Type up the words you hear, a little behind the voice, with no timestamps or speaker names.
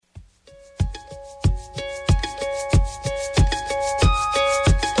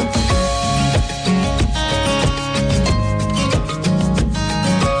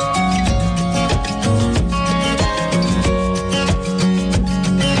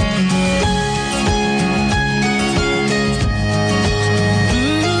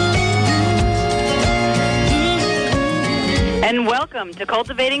to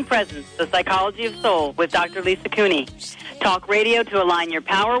Cultivating Presence, the Psychology of Soul with Dr. Lisa Cooney. Talk radio to align your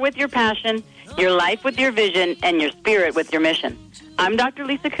power with your passion, your life with your vision, and your spirit with your mission. I'm Dr.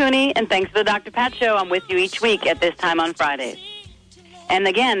 Lisa Cooney, and thanks to the Dr. Pat Show, I'm with you each week at this time on Fridays. And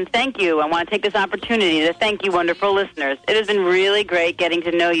again, thank you. I want to take this opportunity to thank you, wonderful listeners. It has been really great getting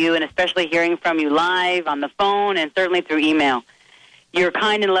to know you and especially hearing from you live, on the phone, and certainly through email. Your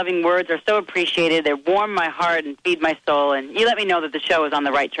kind and loving words are so appreciated. They warm my heart and feed my soul, and you let me know that the show is on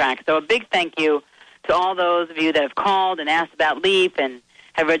the right track. So a big thank you to all those of you that have called and asked about LEAP and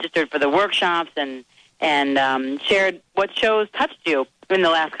have registered for the workshops and shared what shows touched you in the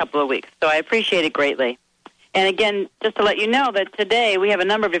last couple of weeks. So I appreciate it greatly. And again, just to let you know that today we have a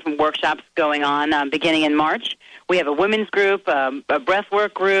number of different workshops going on beginning in March. We have a women's group, a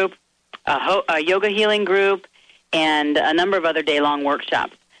breathwork group, a yoga healing group, and a number of other day-long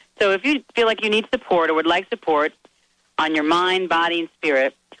workshops. So if you feel like you need support or would like support on your mind, body, and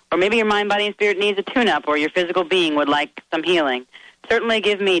spirit, or maybe your mind, body, and spirit needs a tune-up or your physical being would like some healing, certainly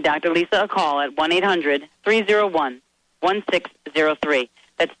give me, Dr. Lisa, a call at 1-800-301-1603.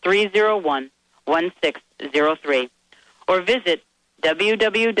 That's 301-1603. Or visit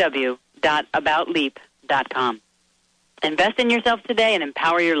www.aboutleap.com. Invest in yourself today and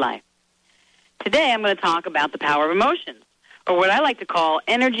empower your life. Today I'm going to talk about the power of emotions, or what I like to call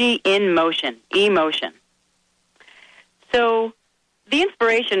energy in motion, emotion. So the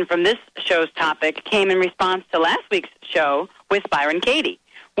inspiration from this show's topic came in response to last week's show with Byron Katie,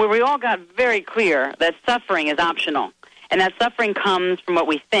 where we all got very clear that suffering is optional, and that suffering comes from what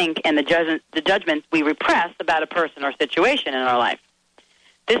we think and the judgments we repress about a person or situation in our life.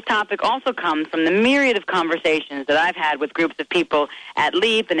 This topic also comes from the myriad of conversations that I've had with groups of people at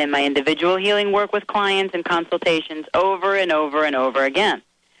LEAP and in my individual healing work with clients and consultations over and over and over again.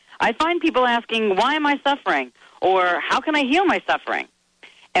 I find people asking, why am I suffering? Or how can I heal my suffering?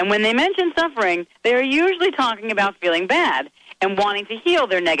 And when they mention suffering, they are usually talking about feeling bad and wanting to heal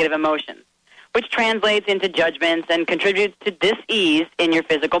their negative emotions, which translates into judgments and contributes to dis-ease in your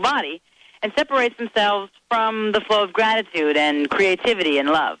physical body and separates themselves from the flow of gratitude and creativity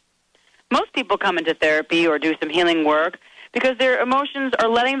and love. Most people come into therapy or do some healing work because their emotions are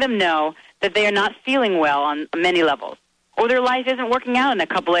letting them know that they are not feeling well on many levels, or their life isn't working out in a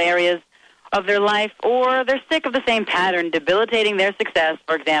couple of areas of their life, or they're sick of the same pattern debilitating their success,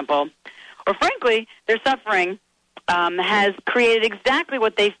 for example, or frankly, their suffering has created exactly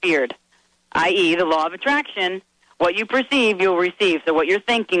what they feared, i.e. the law of attraction. What you perceive, you'll receive. So what you're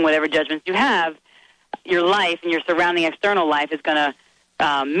thinking, whatever judgments you have, your life and your surrounding external life is going to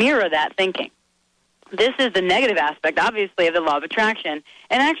mirror that thinking. This is the negative aspect, obviously, of the law of attraction,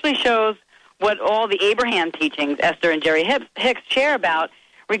 and actually shows what all the Abraham teachings, Esther and Jerry Hicks, share about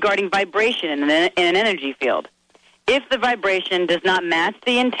regarding vibration in an energy field. If the vibration does not match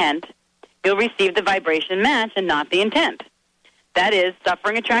the intent, you'll receive the vibration match and not the intent. That is,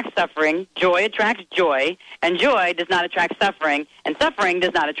 suffering attracts suffering, joy attracts joy, and joy does not attract suffering, and suffering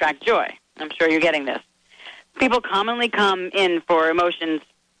does not attract joy. I'm sure you're getting this. People commonly come in for emotions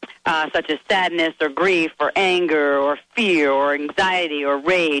such as sadness or grief or anger or fear or anxiety or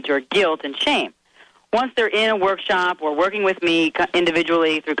rage or guilt and shame. Once they're in a workshop or working with me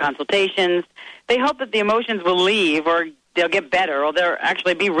individually through consultations, they hope that the emotions will leave or they'll get better or they'll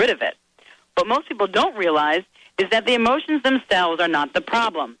actually be rid of it. What most people don't realize is that the emotions themselves are not the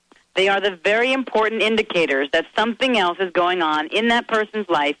problem. They are the very important indicators that something else is going on in that person's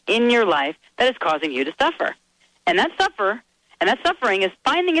life, in your life, that is causing you to suffer. And that suffering is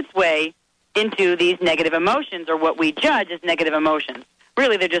finding its way into these negative emotions, or what we judge as negative emotions.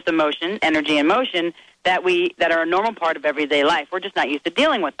 Really, they're just emotion, energy and motion that are a normal part of everyday life. We're just not used to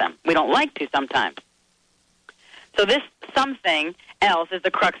dealing with them. We don't like to sometimes. So this something else is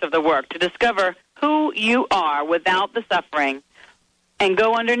the crux of the work, to discover who you are without the suffering and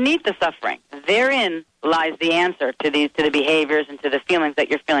go underneath the suffering. Therein lies the answer to the behaviors and to the feelings that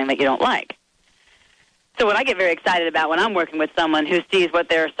you're feeling that you don't like. So what I get very excited about when I'm working with someone who sees what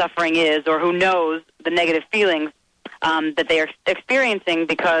their suffering is, or who knows the negative feelings that they are experiencing,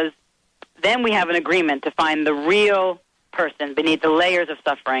 because then we have an agreement to find the real person beneath the layers of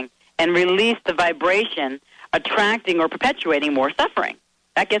suffering and release the vibration attracting or perpetuating more suffering.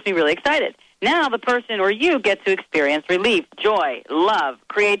 That gets me really excited. Now the person or you get to experience relief, joy, love,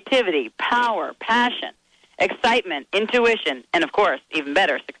 creativity, power, passion, excitement, intuition, and, of course, even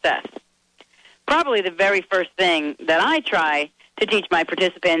better, success. Probably the very first thing that I try to teach my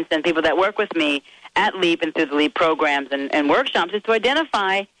participants and people that work with me at LEAP and through the LEAP programs and workshops is to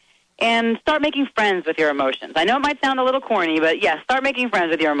identify and start making friends with your emotions. I know it might sound a little corny, but yes, start making friends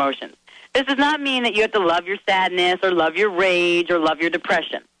with your emotions. This does not mean that you have to love your sadness or love your rage or love your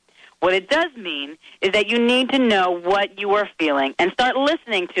depression. What it does mean is that you need to know what you are feeling and start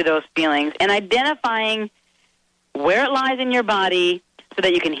listening to those feelings and identifying where it lies in your body so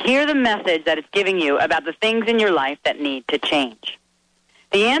that you can hear the message that it's giving you about the things in your life that need to change.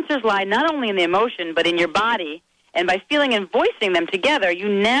 The answers lie not only in the emotion but in your body, and by feeling and voicing them together, you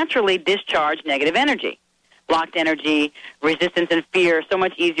naturally discharge negative energy. Blocked energy, resistance, and fear so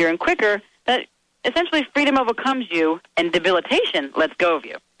much easier and quicker that essentially freedom overcomes you and debilitation lets go of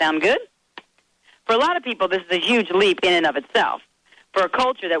you. Sound good? For a lot of people, this is a huge leap in and of itself. For a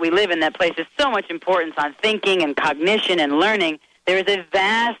culture that we live in that places so much importance on thinking and cognition and learning, there is a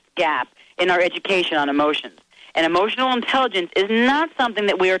vast gap in our education on emotions. And emotional intelligence is not something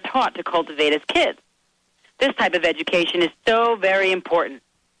that we are taught to cultivate as kids. This type of education is so very important,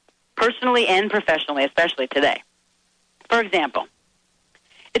 personally and professionally, especially today. For example,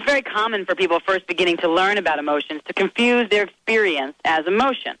 it's very common for people first beginning to learn about emotions to confuse their experience as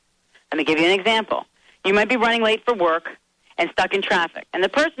emotion. Let me give you an example. You might be running late for work and stuck in traffic, and the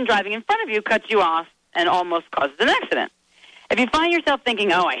person driving in front of you cuts you off and almost causes an accident. If you find yourself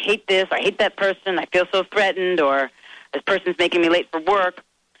thinking, oh, I hate this, I hate that person, I feel so threatened, or this person's making me late for work,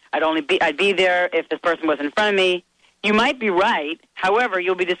 I'd be there if this person was in front of me, you might be right. However,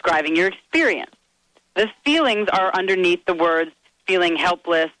 you'll be describing your experience. The feelings are underneath the words feeling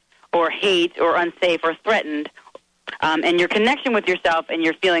helpless or hate or unsafe or threatened, and your connection with yourself and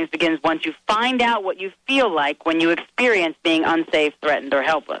your feelings begins once you find out what you feel like when you experience being unsafe, threatened, or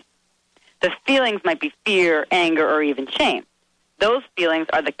helpless. The feelings might be fear, anger, or even shame. Those feelings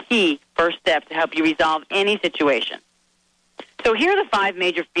are the key first step to help you resolve any situation. So here are the 5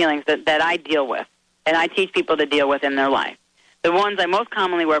 major feelings that I deal with, and I teach people to deal with in their life. The ones I most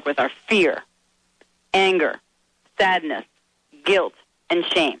commonly work with are fear, anger, sadness, guilt, and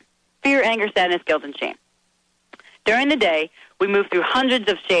shame. Fear, anger, sadness, guilt, and shame. During the day, we move through hundreds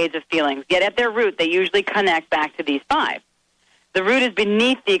of shades of feelings, yet at their root, they usually connect back to these 5. The root is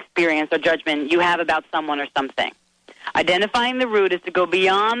beneath the experience or judgment you have about someone or something. Identifying the root is to go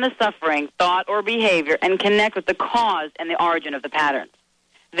beyond the suffering, thought, or behavior and connect with the cause and the origin of the patterns.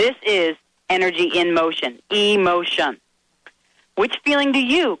 This is energy in motion, emotion. Which feeling do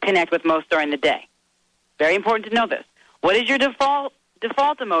you connect with most during the day? Very important to know this. What is your default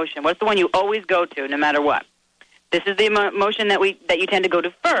emotion? What's the one you always go to no matter what? This is the emotion that you tend to go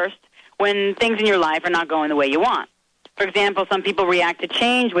to first when things in your life are not going the way you want. For example, some people react to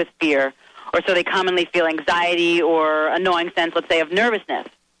change with fear, or so they commonly feel anxiety or annoying sense, let's say, of nervousness.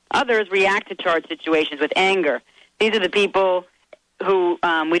 Others react to charged situations with anger. These are the people who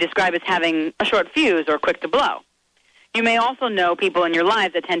we describe as having a short fuse or quick to blow. You may also know people in your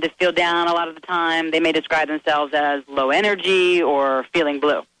lives that tend to feel down a lot of the time. They may describe themselves as low energy or feeling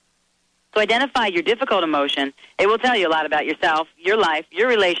blue. So identify your difficult emotion. It will tell you a lot about yourself, your life, your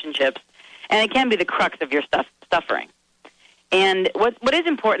relationships, and it can be the crux of your suffering. And what is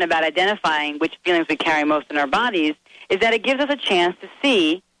important about identifying which feelings we carry most in our bodies is that it gives us a chance to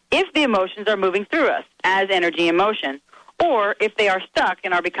see if the emotions are moving through us as energy in motion, or if they are stuck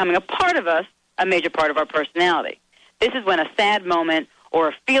and are becoming a part of us, a major part of our personality. This is when a sad moment or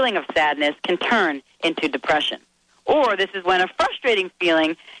a feeling of sadness can turn into depression. Or this is when a frustrating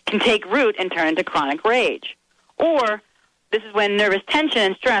feeling can take root and turn into chronic rage. Or this is when nervous tension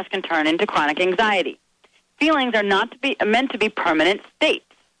and stress can turn into chronic anxiety. Feelings are not meant to be permanent states,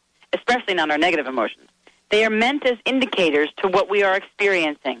 especially not our negative emotions. They are meant as indicators to what we are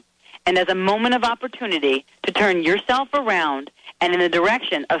experiencing and as a moment of opportunity to turn yourself around and in the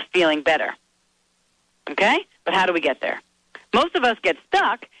direction of feeling better. Okay? But how do we get there? Most of us get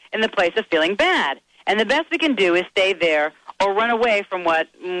stuck in the place of feeling bad, and the best we can do is stay there or run away from what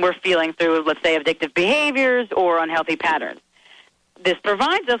we're feeling through, let's say, addictive behaviors or unhealthy patterns. This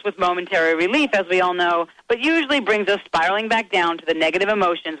provides us with momentary relief, as we all know, but usually brings us spiraling back down to the negative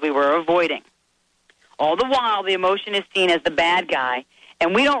emotions we were avoiding. All the while, the emotion is seen as the bad guy,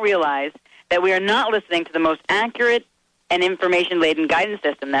 and we don't realize that we are not listening to the most accurate and information-laden guidance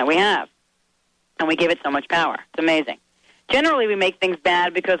system that we have. And we give it so much power. It's amazing. Generally, we make things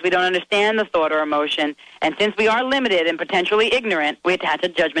bad because we don't understand the thought or emotion, and since we are limited and potentially ignorant, we attach a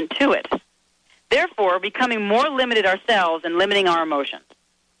judgment to it. Therefore, becoming more limited ourselves and limiting our emotions.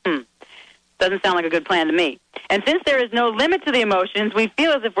 Doesn't sound like a good plan to me. And since there is no limit to the emotions, we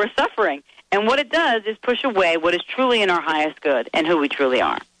feel as if we're suffering. And what it does is push away what is truly in our highest good and who we truly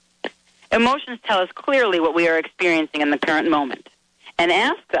are. Emotions tell us clearly what we are experiencing in the current moment and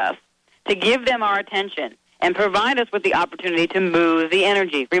ask us to give them our attention and provide us with the opportunity to move the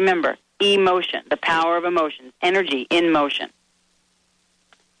energy. Remember, emotion, the power of emotions, energy in motion.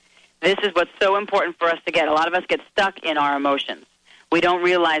 This is what's so important for us to get. A lot of us get stuck in our emotions. We don't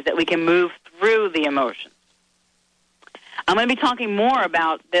realize that we can move through the emotions. I'm going to be talking more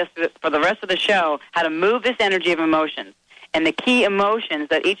about this for the rest of the show, how to move this energy of emotions and the key emotions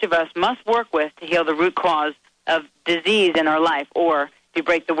that each of us must work with to heal the root cause of disease in our life, or if you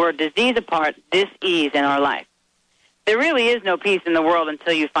break the word disease apart, dis-ease in our life. There really is no peace in the world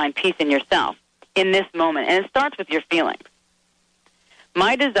until you find peace in yourself in this moment, and it starts with your feelings.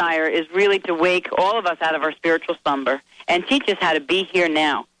 My desire is really to wake all of us out of our spiritual slumber and teach us how to be here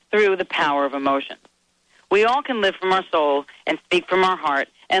now through the power of emotions. We all can live from our soul and speak from our heart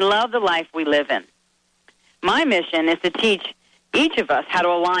and love the life we live in. My mission is to teach each of us how to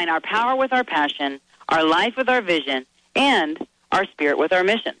align our power with our passion, our life with our vision, and our spirit with our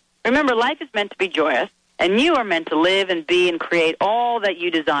mission. Remember, life is meant to be joyous, and you are meant to live and be and create all that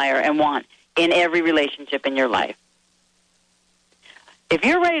you desire and want in every relationship in your life. If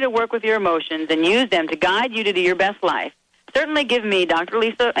you're ready to work with your emotions and use them to guide you to your best life, certainly give me, Dr.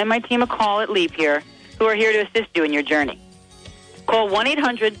 Lisa, and my team a call at LEAP here, who are here to assist you in your journey. Call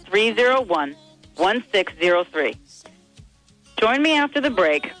 1-800-301-1603. Join me after the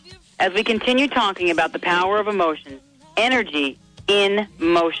break as we continue talking about the power of emotions, energy in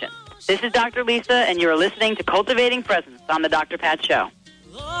motion. This is Dr. Lisa, and you're listening to Cultivating Presence on the Dr. Pat Show.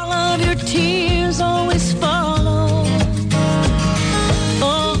 All of your tears always follow.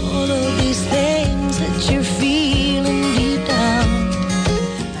 All of these things that you're feeling deep down.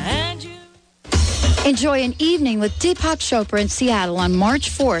 Enjoy an evening with Deepak Chopra in Seattle on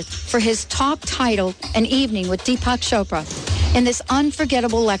March 4th for his talk titled An Evening with Deepak Chopra. In this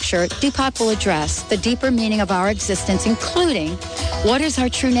unforgettable lecture, Deepak will address the deeper meaning of our existence, including what is our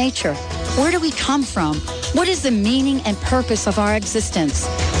true nature? Where do we come from? What is the meaning and purpose of our existence?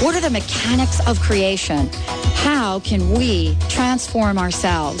 What are the mechanics of creation? How can we transform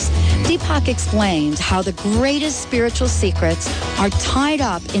ourselves? Deepak explains how the greatest spiritual secrets are tied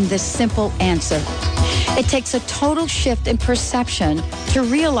up in this simple answer. It takes a total shift in perception to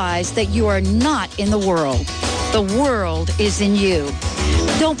realize that you are not in the world. The world is in you.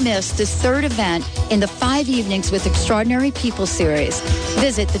 Don't miss this third event in the 5 Evenings with Extraordinary People series.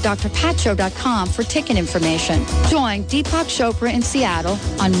 Visit thedrpatshow.com for ticket information. Join Deepak Chopra in Seattle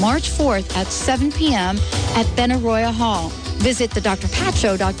on March 4th at 7 p.m. at Benaroya Hall. Visit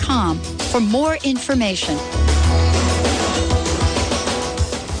thedrpatshow.com for more information.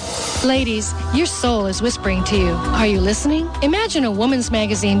 Ladies, your soul is whispering to you. Are you listening? Imagine a woman's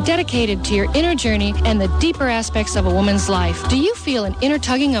magazine dedicated to your inner journey and the deeper aspects of a woman's life. Do you feel an inner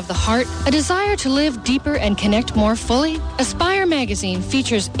tugging of the heart, a desire to live deeper and connect more fully? Aspire magazine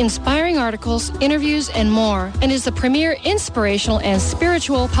features inspiring articles, interviews, and more, and is the premier inspirational and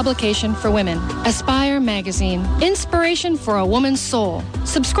spiritual publication for women. Aspire magazine, inspiration for a woman's soul.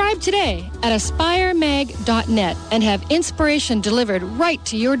 Subscribe today at aspiremag.net and have inspiration delivered right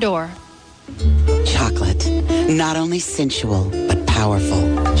to your door. Chocolate. Not only sensual, but powerful.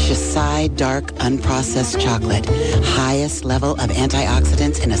 Shasai Dark Unprocessed Chocolate. Highest level of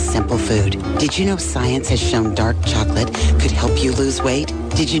antioxidants in a simple food. Did you know science has shown dark chocolate could help you lose weight?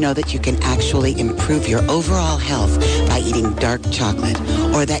 Did you know that you can actually improve your overall health by eating dark chocolate?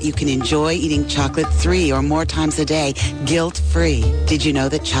 Or that you can enjoy eating chocolate 3 or more times a day, guilt-free? Did you know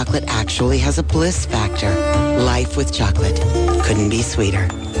that chocolate actually has a bliss factor? Life with chocolate. Couldn't be sweeter.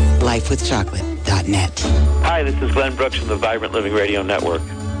 LifeWithChocolate.net. Hi, this is Glenn Brooks from the Vibrant Living Radio Network.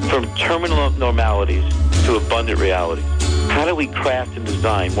 From terminal abnormalities to abundant realities, how do we craft and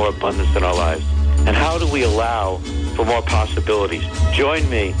design more abundance in our lives? And how do we allow for more possibilities? Join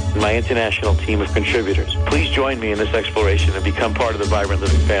me and my international team of contributors. Please join me in this exploration and become part of the Vibrant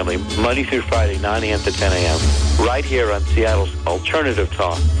Living family, Monday through Friday, 9 a.m. to 10 a.m., right here on Seattle's Alternative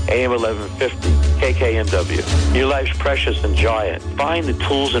Talk, AM 1150, KKNW. Your life's precious, enjoy it. Find the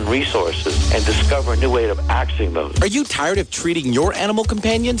tools and resources and discover a new way of accessing those. Are you tired of treating your animal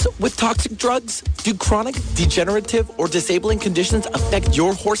companions with toxic drugs? Do chronic, degenerative, or disabling conditions affect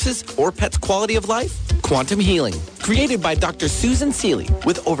your horse's or pet's quality of life? Quantum Healing, created by Dr. Susan Seeley,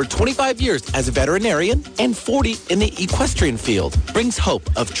 with over 25 years as a veterinarian and 40 in the equestrian field, brings hope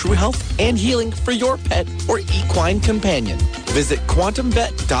of true health and healing for your pet or equine companion. Visit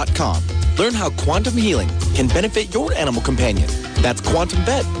quantumvet.com. Learn how quantum healing can benefit your animal companion. That's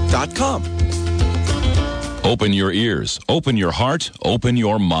quantumvet.com. Open your ears, open your heart, open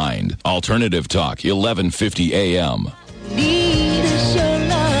your mind. Alternative Talk, 1150 a.m. Need is your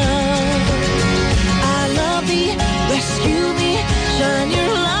love. I love thee, rescue me, shine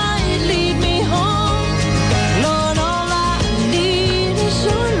your light, lead me home. Lord, all I need is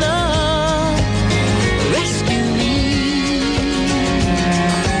your love. Rescue me.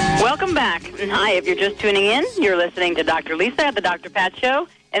 Hi, if you're just tuning in, you're listening to Dr. Lisa at the Dr. Pat Show,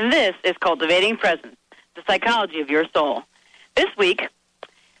 and this is Cultivating Presence, the psychology of your soul. This week,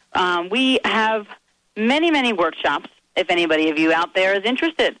 we have many, many workshops, if anybody of you out there is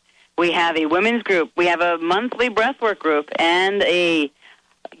interested. We have a women's group, we have a monthly breathwork group, and a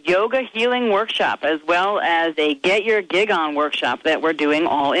yoga healing workshop, as well as a Get Your Gig On workshop that we're doing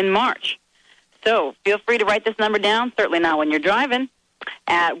all in March. So feel free to write this number down, certainly not when you're driving,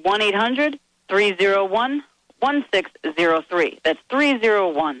 at 1-800-301-1603. That's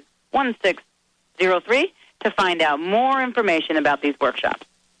 301-1603 to find out more information about these workshops.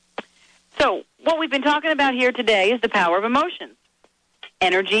 So what we've been talking about here today is the power of emotions,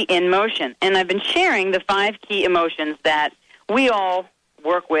 energy in motion. And I've been sharing the 5 key emotions that we all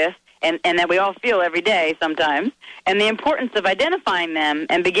work with and that we all feel every day sometimes, and the importance of identifying them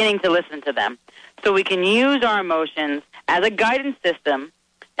and beginning to listen to them so we can use our emotions as a guidance system,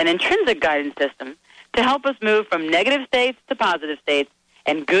 an intrinsic guidance system, to help us move from negative states to positive states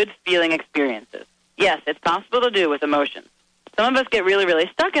and good feeling experiences. Yes, it's possible to do with emotions. Some of us get really, really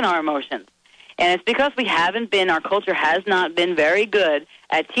stuck in our emotions, and it's because our culture has not been very good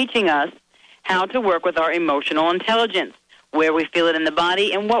at teaching us how to work with our emotional intelligence, where we feel it in the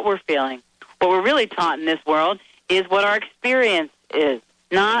body and what we're feeling. What we're really taught in this world is what our experience is,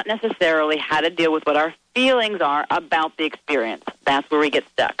 not necessarily how to deal with what our feelings are about the experience. That's where we get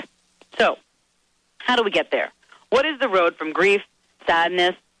stuck. So, how do we get there? What is the road from grief,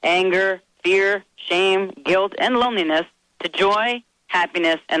 sadness, anger, fear, shame, guilt, and loneliness to joy,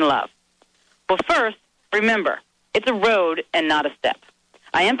 happiness, and love? Well, first, remember, it's a road and not a step.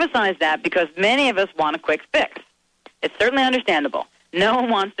 I emphasize that because many of us want a quick fix. It's certainly understandable. No one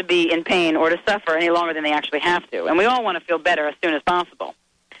wants to be in pain or to suffer any longer than they actually have to, and we all want to feel better as soon as possible.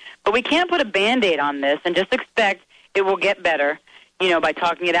 But we can't put a Band-Aid on this and just expect it will get better, by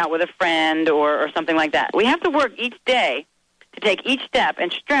talking it out with a friend or something like that. We have to work each day to take each step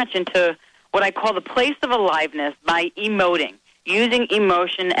and stretch into what I call the place of aliveness by emoting, using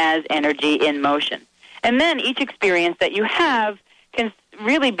emotion as energy in motion. And then each experience that you have can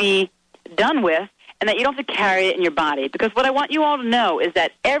really be done with, and that you don't have to carry it in your body. Because what I want you all to know is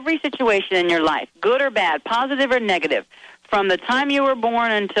that every situation in your life, good or bad, positive or negative, from the time you were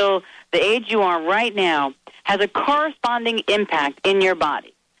born until the age you are right now, has a corresponding impact in your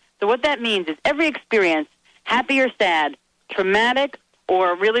body. So what that means is every experience, happy or sad, traumatic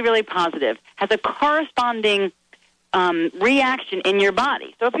or really, really positive, has a corresponding reaction in your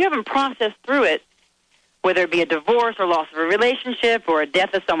body. So if you haven't processed through it, whether it be a divorce or loss of a relationship or a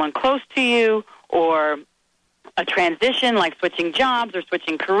death of someone close to you or a transition like switching jobs or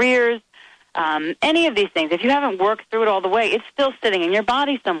switching careers, any of these things, if you haven't worked through it all the way, it's still sitting in your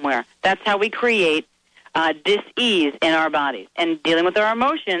body somewhere. That's how we create dis-ease in our bodies. And dealing with our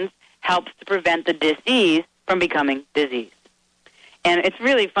emotions helps to prevent the dis-ease from becoming disease. And it's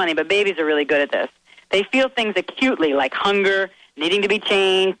really funny, but babies are really good at this. They feel things acutely, like hunger, needing to be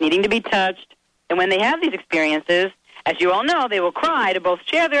changed, needing to be touched. And when they have these experiences, as you all know, they will cry to both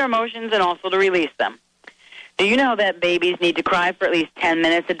share their emotions and also to release them. Do you know that babies need to cry for at least 10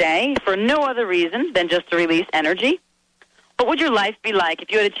 minutes a day for no other reason than just to release energy? What would your life be like if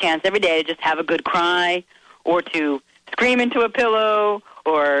you had a chance every day to just have a good cry or to scream into a pillow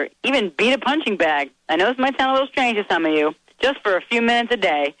or even beat a punching bag? I know this might sound a little strange to some of you, just for a few minutes a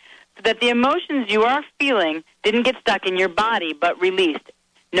day, so that the emotions you are feeling didn't get stuck in your body but released.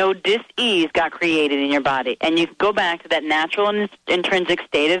 No dis-ease got created in your body, and you go back to that natural and intrinsic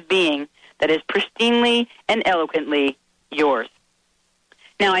state of being that is pristinely and eloquently yours.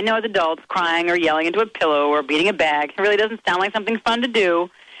 Now, I know as adults, crying or yelling into a pillow or beating a bag really doesn't sound like something fun to do,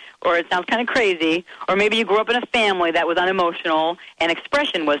 or it sounds kind of crazy, or maybe you grew up in a family that was unemotional and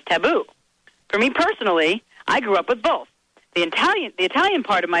expression was taboo. For me personally, I grew up with both. The Italian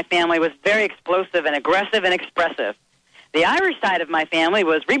part of my family was very explosive and aggressive and expressive. The Irish side of my family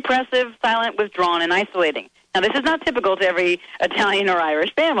was repressive, silent, withdrawn, and isolating. Now, this is not typical to every Italian or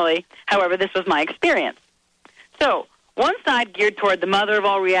Irish family. However, this was my experience. So, one side geared toward the mother of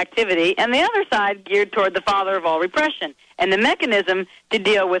all reactivity, and the other side geared toward the father of all repression. And the mechanism to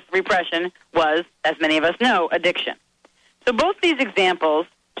deal with repression was, as many of us know, addiction. So both these examples,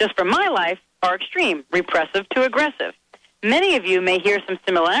 just from my life, are extreme, repressive to aggressive. Many of you may hear some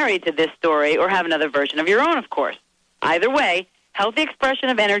similarity to this story or have another version of your own, of course. Either way, healthy expression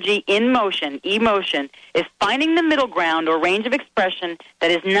of energy in motion, emotion, is finding the middle ground or range of expression that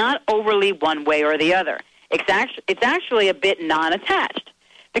is not overly one way or the other. It's actually a bit non-attached,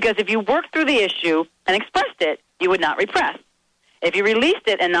 because if you worked through the issue and expressed it, you would not repress. If you released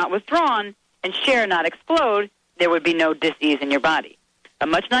it and not withdrawn, and share, not explode, there would be no dis-ease in your body. a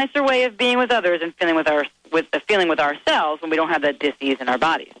much nicer way of being with others and feeling with ourselves when we don't have that dis-ease in our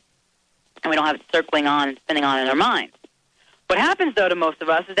bodies. And we don't have it circling on and spinning on in our minds. What happens, though, to most of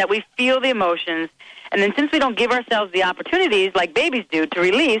us is that we feel the emotions, and then since we don't give ourselves the opportunities, like babies do, to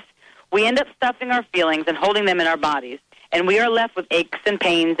release, we end up stuffing our feelings and holding them in our bodies. And we are left with aches and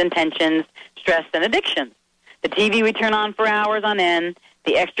pains and tensions, stress and addictions. The TV we turn on for hours on end,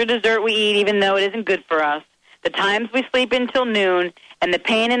 the extra dessert we eat even though it isn't good for us, the times we sleep until noon, and the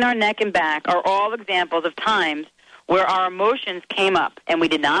pain in our neck and back are all examples of times where our emotions came up and we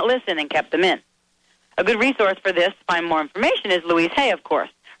did not listen and kept them in. A good resource for this to find more information is Louise Hay, of course.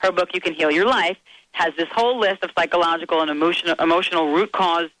 Her book, You Can Heal Your Life, has this whole list of psychological and emotional root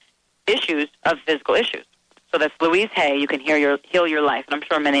cause issues of physical issues. So that's Louise Hay, You Can Heal Your Life, and I'm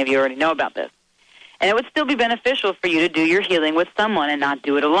sure many of you already know about this. And it would still be beneficial for you to do your healing with someone and not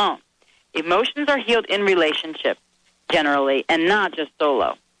do it alone. Emotions are healed in relationship, generally, and not just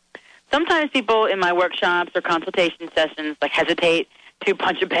solo. Sometimes people in my workshops or consultation sessions hesitate to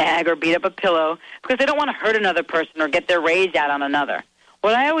punch a bag or beat up a pillow because they don't want to hurt another person or get their rage out on another.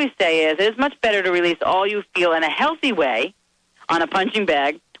 What I always say is it is much better to release all you feel in a healthy way on a punching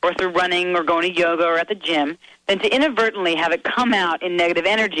bag or through running or going to yoga or at the gym than to inadvertently have it come out in negative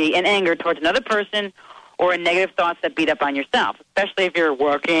energy and anger towards another person or in negative thoughts that beat up on yourself, especially if you're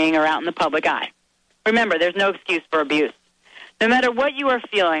working or out in the public eye. Remember, there's no excuse for abuse. No matter what you are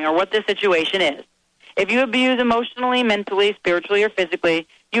feeling or what the situation is, if you abuse emotionally, mentally, spiritually, or physically,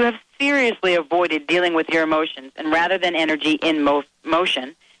 you have seriously avoided dealing with your emotions. And rather than energy in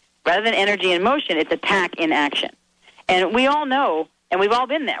motion, it's attack in action. And we all know, and we've all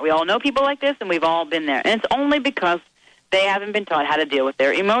been there. We all know people like this, and we've all been there. And it's only because they haven't been taught how to deal with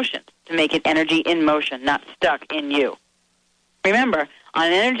their emotions, to make it energy in motion, not stuck in you. Remember, on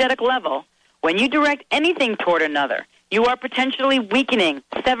an energetic level, when you direct anything toward another, you are potentially weakening,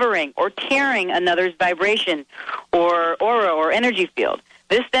 severing, or tearing another's vibration or aura or energy field.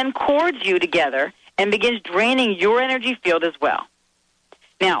 This then cords you together and begins draining your energy field as well.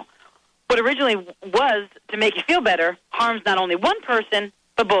 Now, what originally was to make you feel better harms not only one person,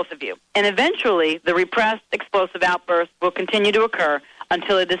 but both of you. And eventually, the repressed, explosive outbursts will continue to occur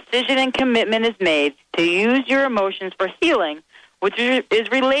until a decision and commitment is made to use your emotions for healing, which is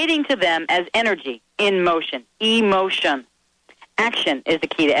relating to them as energy in motion, emotion. Action is the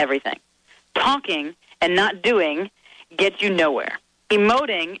key to everything. Talking and not doing gets you nowhere.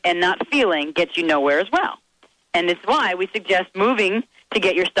 Emoting and not feeling gets you nowhere as well. And it's why we suggest moving to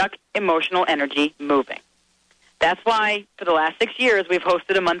get your stuck emotional energy moving. That's why for the last 6 years we've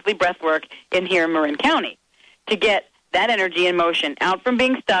hosted a monthly breath work here in Marin County to get that energy in motion out from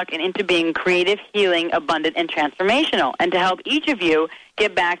being stuck and into being creative, healing, abundant, and transformational, and to help each of you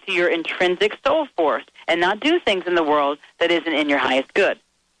get back to your intrinsic soul force and not do things in the world that isn't in your highest good.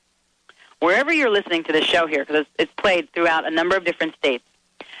 Wherever you're listening to this show here, because it's played throughout a number of different states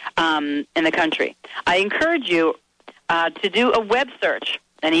in the country, I encourage you to do a web search,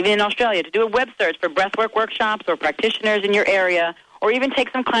 and even in Australia, to do a web search for breathwork workshops or practitioners in your area, or even take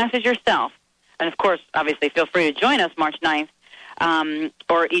some classes yourself. And, of course, obviously, feel free to join us March 9th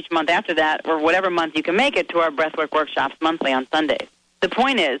or each month after that, or whatever month you can make it, to our breathwork workshops monthly on Sundays. The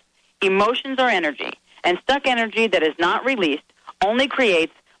point is, emotions are energy, and stuck energy that is not released only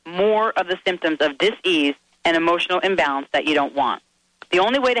creates more of the symptoms of dis-ease and emotional imbalance that you don't want. The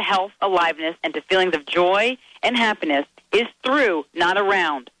only way to health, aliveness, and to feelings of joy and happiness is through, not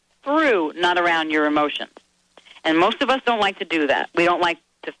around your emotions. And most of us don't like to do that. We don't like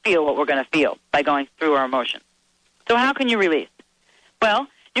to feel what we're going to feel by going through our emotions. So how can you release? Well,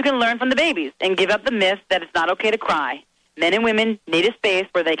 you can learn from the babies and give up the myth that it's not okay to cry. Men and women need a space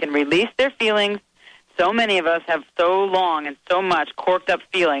where they can release their feelings. So many of us have so long and so much corked up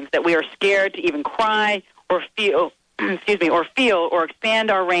feelings that we are scared to even cry or feel, or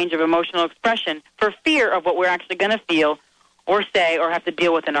expand our range of emotional expression for fear of what we're actually going to feel or say or have to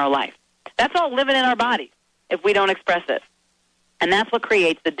deal with in our life. That's all living in our bodies if we don't express it. And that's what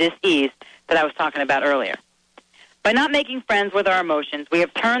creates the dis-ease that I was talking about earlier. By not making friends with our emotions, we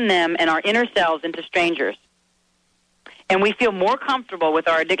have turned them and our inner selves into strangers. And we feel more comfortable with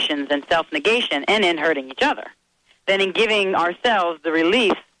our addictions and self-negation and in hurting each other than in giving ourselves the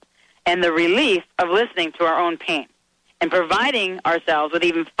relief of listening to our own pain and providing ourselves with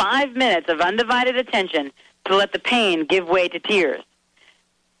even 5 minutes of undivided attention to let the pain give way to tears,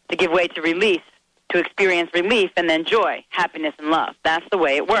 to give way to release, to experience relief and then joy, happiness, and love. That's the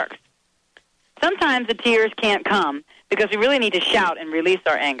way it works. Sometimes the tears can't come because we really need to shout and release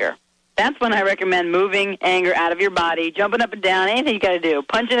our anger. That's when I recommend moving anger out of your body, jumping up and down, anything you got to do,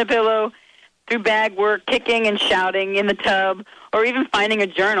 punching a pillow, through bag work, kicking and shouting in the tub, or even finding a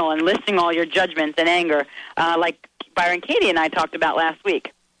journal and listing all your judgments and anger, like Byron Katie and I talked about last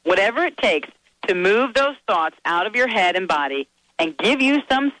week. Whatever it takes to move those thoughts out of your head and body and give you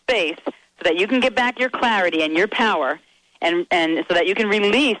some space so that you can get back your clarity and your power, and so that you can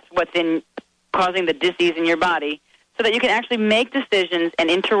release what's causing the dis-ease in your body, so that you can actually make decisions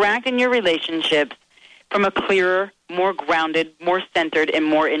and interact in your relationships from a clearer, more grounded, more centered, and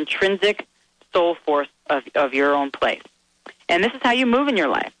more intrinsic soul force of your own place. And this is how you move in your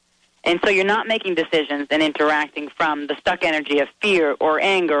life. And so you're not making decisions and interacting from the stuck energy of fear or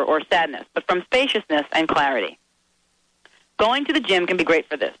anger or sadness, but from spaciousness and clarity. Going to the gym can be great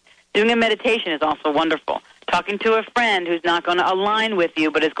for this. Doing a meditation is also wonderful. Talking to a friend who's not going to align with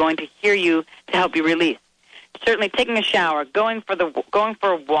you but is going to hear you to help you release. Certainly taking a shower, going for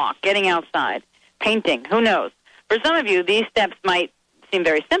a walk, getting outside, painting, who knows. For some of you, these steps might seem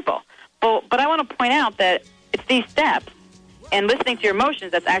very simple. But I want to point out that it's these steps and listening to your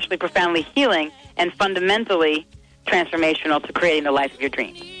emotions that's actually profoundly healing and fundamentally transformational to creating the life of your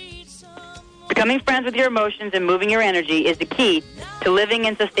dreams. Becoming friends with your emotions and moving your energy is the key to living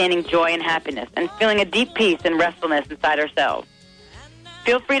and sustaining joy and happiness and feeling a deep peace and restfulness inside ourselves.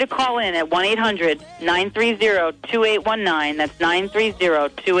 Feel free to call in at 1-800-930-2819. That's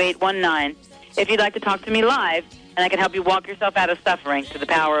 930-2819. If you'd like to talk to me live, and I can help you walk yourself out of suffering to the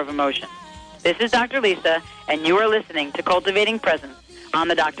power of emotion. This is Dr. Lisa, and you are listening to Cultivating Presence on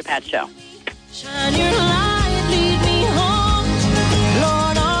The Dr. Pat Show. Shine your light, lead me home.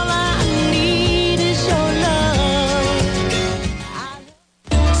 Lord, all I need is your love.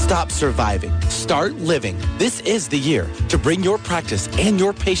 Stop surviving. Start living. This is the year to bring your practice and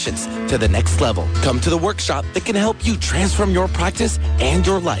your patience to the next level. Come to the workshop that can help you transform your practice and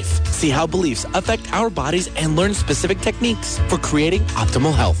your life. See how beliefs affect our bodies and learn specific techniques for creating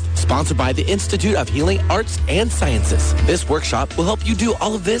optimal health. Sponsored by the Institute of Healing Arts and Sciences. This workshop will help you do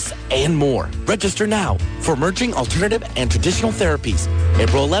all of this and more. Register now for Merging Alternative and Traditional Therapies,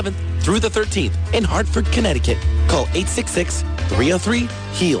 April 11th through the 13th in Hartford, Connecticut. Call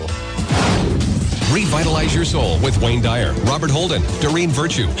 866-303-HEAL. Revitalize your soul with Wayne Dyer, Robert Holden, Doreen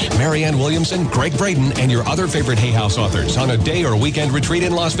Virtue, Marianne Williamson, Greg Braden, and your other favorite Hay House authors on a day or weekend retreat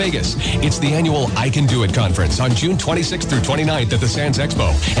in Las Vegas. It's the annual I Can Do It conference on June 26th through 29th at the Sands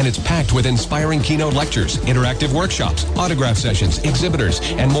Expo, and it's packed with inspiring keynote lectures, interactive workshops, autograph sessions, exhibitors,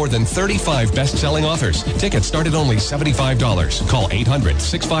 and more than 35 best-selling authors. Tickets start at only $75. Call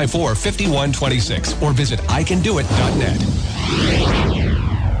 800-654-5126 or visit icandoit.net.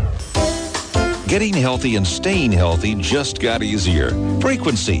 Getting healthy and staying healthy just got easier.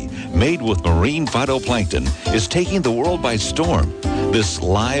 Frequency, made with marine phytoplankton, is taking the world by storm. This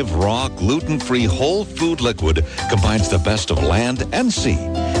live, raw, gluten-free whole food liquid combines the best of land and sea.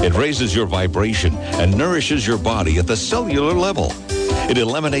 It raises your vibration and nourishes your body at the cellular level. It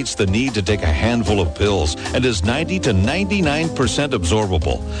eliminates the need to take a handful of pills and is 90 to 99%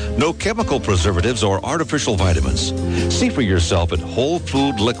 absorbable. No chemical preservatives or artificial vitamins. See for yourself at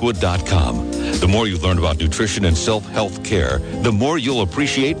WholeFoodLiquid.com. The more you learn about nutrition and self-health care, the more you'll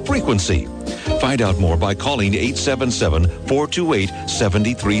appreciate Frequency. Find out more by calling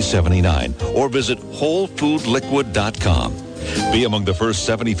 877-428-7379 or visit WholeFoodLiquid.com. Be among the first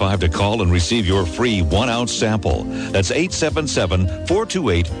 75 to call and receive your free 1-ounce sample. That's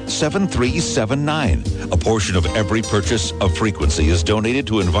 877-428-7379. A portion of every purchase of Frequency is donated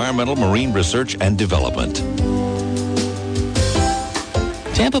to Environmental Marine Research and Development.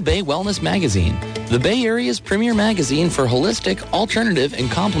 Tampa Bay Wellness Magazine, the Bay Area's premier magazine for holistic, alternative, and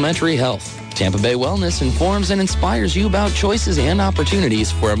complementary health. Tampa Bay Wellness informs and inspires you about choices and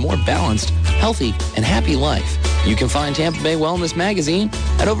opportunities for a more balanced, healthy, and happy life. You can find Tampa Bay Wellness Magazine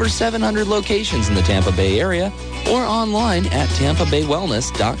at over 700 locations in the Tampa Bay area or online at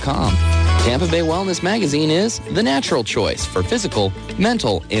tampabaywellness.com. Tampa Bay Wellness Magazine is the natural choice for physical,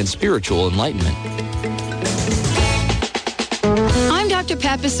 mental, and spiritual enlightenment. I'm Dr.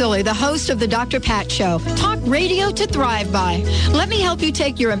 Pat Basile, the host of the Dr. Pat Show. Talk radio to thrive by. Let me help you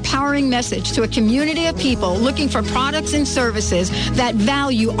take your empowering message to a community of people looking for products and services that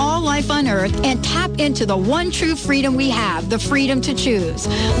value all life on earth and tap into the one true freedom we have, the freedom to choose.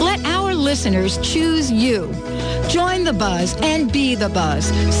 Let our listeners choose you. Join the buzz and be the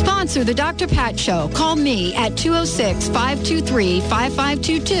buzz. Sponsor the Dr. Pat Show. Call me at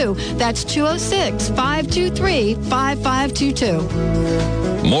 206-523-5522. That's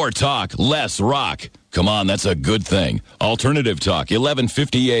 206-523-5522. More talk, less rock. Come on, that's a good thing. Alternative Talk,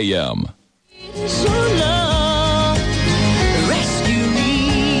 1150 a.m. So love, rescue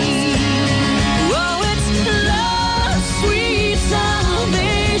me. Oh, it's love's sweet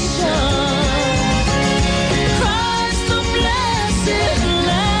salvation. Christ the blessed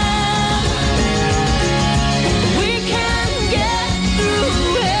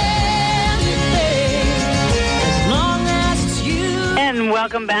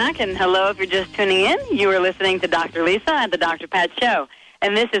Welcome back, and hello if you're just tuning in. You are listening to Dr. Lisa at the Dr. Pat Show,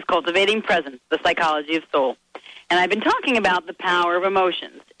 and this is Cultivating Presence, the Psychology of Soul. And I've been talking about the power of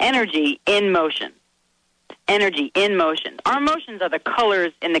emotions, energy in motion. Energy in motion. Our emotions are the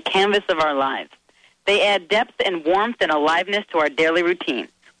colors in the canvas of our lives. They add depth and warmth and aliveness to our daily routine.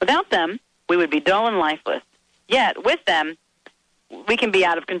 Without them, we would be dull and lifeless. Yet, with them, we can be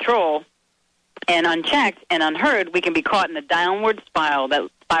out of control, and unchecked and unheard, we can be caught in a downward spiral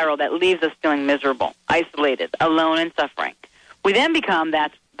that leaves us feeling miserable, isolated, alone, and suffering. We then become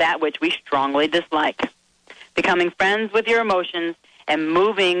that which we strongly dislike. Becoming friends with your emotions and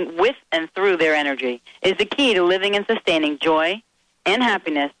moving with and through their energy is the key to living and sustaining joy and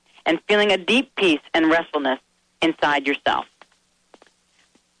happiness and feeling a deep peace and restfulness inside yourself.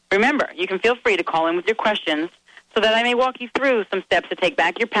 Remember, you can feel free to call in with your questions so that I may walk you through some steps to take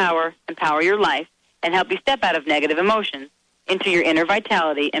back your power, empower your life, and help you step out of negative emotions into your inner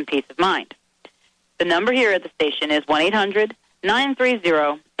vitality and peace of mind. The number here at the station is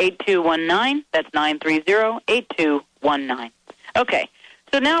 1-800-930-8219. That's 930-8219. Okay,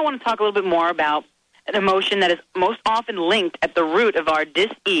 so now I want to talk a little bit more about an emotion that is most often linked at the root of our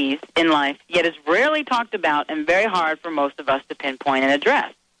dis-ease in life, yet is rarely talked about and very hard for most of us to pinpoint and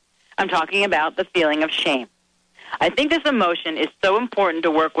address. I'm talking about the feeling of shame. I think this emotion is so important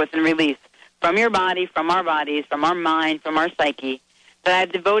to work with and release from your body, from our bodies, from our mind, from our psyche, that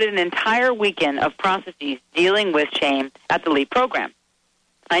I've devoted an entire weekend of processes dealing with shame at the LEAP program.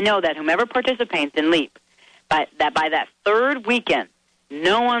 I know that whomever participates in LEAP, by that third weekend,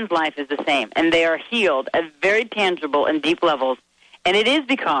 no one's life is the same, and they are healed at very tangible and deep levels, and it is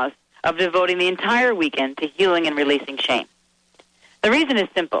because of devoting the entire weekend to healing and releasing shame. The reason is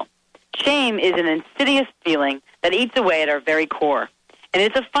simple. Shame is an insidious feeling that eats away at our very core, and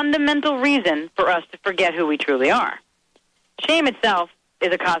it's a fundamental reason for us to forget who we truly are. Shame itself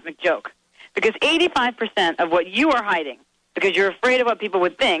is a cosmic joke, because 85% of what you are hiding, because you're afraid of what people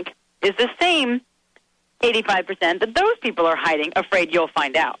would think, is the same 85% that those people are hiding, afraid you'll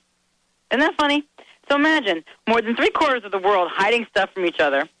find out. Isn't that funny? So imagine more than 3/4 of the world hiding stuff from each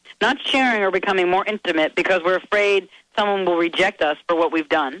other, not sharing or becoming more intimate because we're afraid someone will reject us for what we've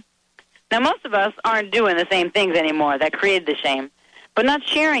done. Now, most of us aren't doing the same things anymore that created the shame, but not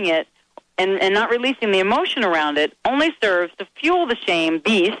sharing it and not releasing the emotion around it only serves to fuel the shame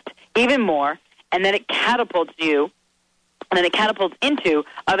beast even more, and then it catapults you, and then it catapults into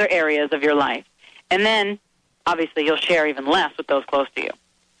other areas of your life. And then, obviously, you'll share even less with those close to you.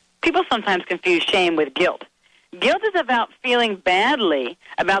 People sometimes confuse shame with guilt. Guilt is about feeling badly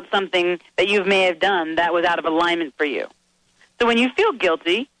about something that you may have done that was out of alignment for you. So when you feel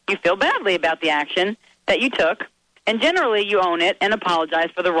guilty, you feel badly about the action that you took, and generally you own it and apologize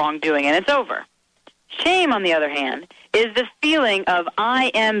for the wrongdoing, and it's over. Shame, on the other hand, is the feeling of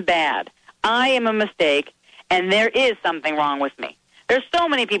I am bad, I am a mistake, and there is something wrong with me. There's so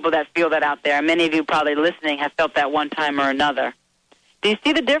many people that feel that out there, and many of you probably listening have felt that one time or another. Do you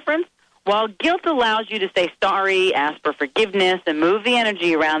see the difference? While guilt allows you to say sorry, ask for forgiveness, and move the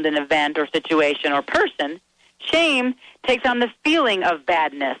energy around an event or situation or person, shame takes on the feeling of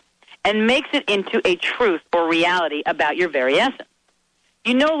badness and makes it into a truth or reality about your very essence.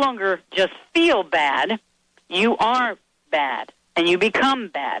 You no longer just feel bad, you are bad, and you become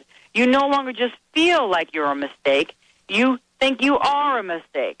bad. You no longer just feel like you're a mistake, you think you are a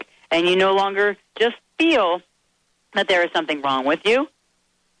mistake, and you no longer just feel that there is something wrong with you.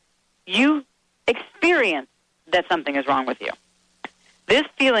 You experience that something is wrong with you. This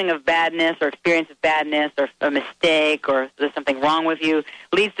feeling of badness or experience of badness or a mistake or there's something wrong with you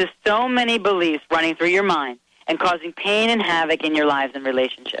leads to so many beliefs running through your mind and causing pain and havoc in your lives and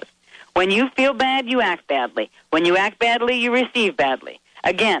relationships. When you feel bad, you act badly. When you act badly, you receive badly.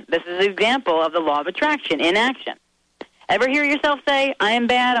 Again, this is an example of the law of attraction in action. Ever hear yourself say, I am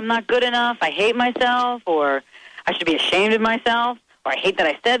bad, I'm not good enough, I hate myself, or I should be ashamed of myself, or I hate that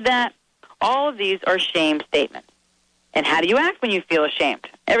I said that? All of these are shame statements. And how do you act when you feel ashamed?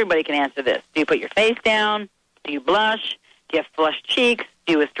 Everybody can answer this. Do you put your face down? Do you blush? Do you have flushed cheeks?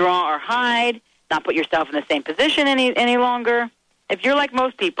 Do you withdraw or hide? Not put yourself in the same position any longer? If you're like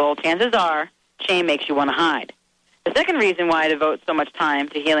most people, chances are shame makes you want to hide. The second reason why I devote so much time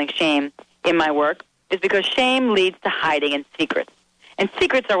to healing shame in my work is because shame leads to hiding in secrets. And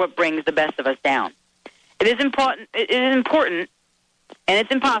secrets are what brings the best of us down. It is important, and it's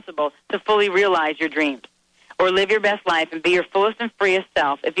impossible to fully realize your dreams or live your best life and be your fullest and freest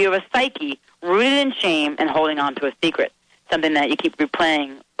self if you have a psyche rooted in shame and holding on to a secret, something that you keep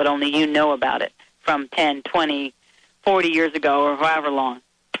replaying but only you know about it from 10, 20, 40 years ago or however long.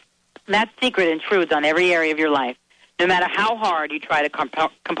 That secret intrudes on every area of your life, No matter how hard you try to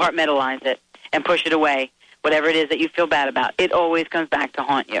compartmentalize it and push it away, whatever it is that you feel bad about, it always comes back to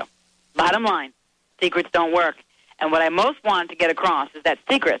haunt you. Bottom line, secrets don't work. And what I most want to get across is that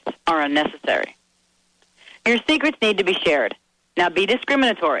secrets are unnecessary. Your secrets need to be shared. Now, be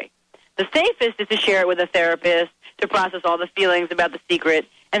discriminatory. The safest is to share it with a therapist to process all the feelings about the secret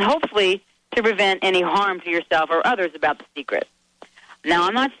and hopefully to prevent any harm to yourself or others about the secret. Now,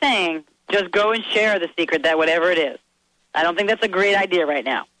 I'm not saying just go and share the secret, that whatever it is. I don't think that's a great idea right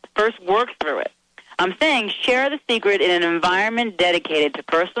now. First, work through it. I'm saying share the secret in an environment dedicated to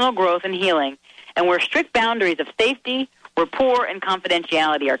personal growth and healing and where strict boundaries of safety, rapport, and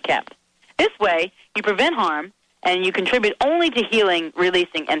confidentiality are kept. This way, you prevent harm and you contribute only to healing,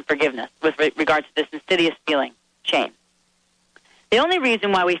 releasing, and forgiveness with regard to this insidious feeling, shame. The only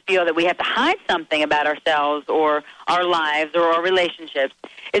reason why we feel that we have to hide something about ourselves or our lives or our relationships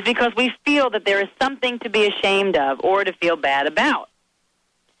is because we feel that there is something to be ashamed of or to feel bad about.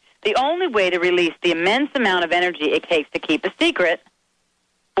 The only way to release the immense amount of energy it takes to keep a secret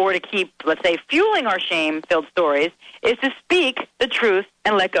or to keep, let's say, fueling our shame-filled stories is to speak the truth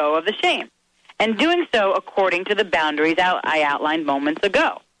and let go of the shame. And doing so according to the boundaries I outlined moments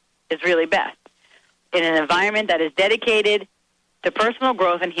ago is really best. In an environment that is dedicated to personal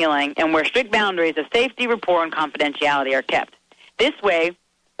growth and healing and where strict boundaries of safety, rapport, and confidentiality are kept. This way,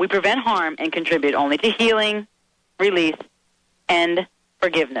 we prevent harm and contribute only to healing, release, and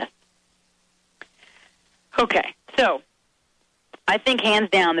forgiveness. Okay, so I think hands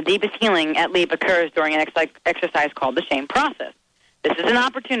down the deepest healing at LEAP occurs during an exercise called the shame process. This is an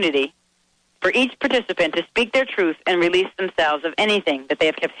opportunity for each participant to speak their truth and release themselves of anything that they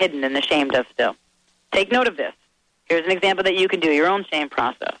have kept hidden and ashamed of still. Take note of this. Here's an example that you can do, your own shame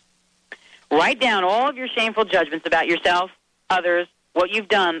process. Write down all of your shameful judgments about yourself, others, what you've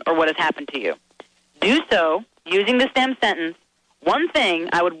done, or what has happened to you. Do so using the STEM sentence, one thing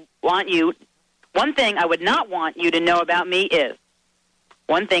I would not want you to know about me is.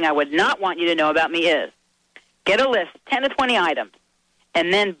 One thing I would not want you to know about me is. Get a list, 10 to 20 items,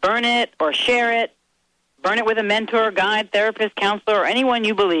 and then burn it or share it. Burn it with a mentor, guide, therapist, counselor, or anyone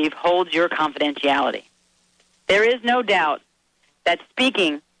you believe holds your confidentiality. There is no doubt that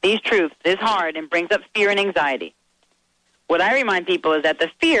speaking these truths is hard and brings up fear and anxiety. What I remind people is that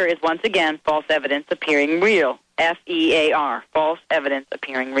the fear is, once again, false evidence appearing real. F-E-A-R, false evidence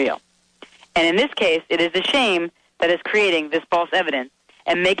appearing real. And in this case, it is the shame that is creating this false evidence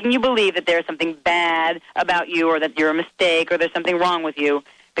and making you believe that there is something bad about you or that you're a mistake or there's something wrong with you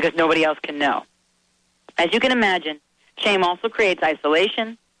because nobody else can know. As you can imagine, shame also creates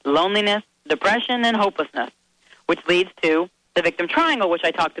isolation, loneliness, depression, and hopelessness, which leads to the victim triangle, which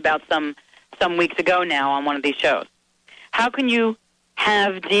I talked about some weeks ago now on one of these shows. How can you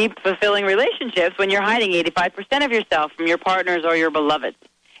have deep, fulfilling relationships when you're hiding 85% of yourself from your partners or your beloveds?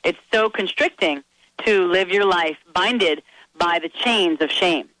 It's so constricting to live your life binded by the chains of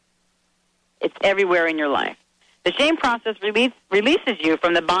shame. It's everywhere in your life. The shame process releases you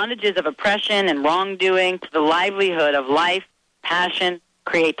from the bondages of oppression and wrongdoing to the livelihood of life, passion,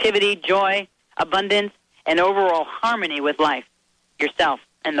 creativity, joy, abundance, and overall harmony with life, yourself,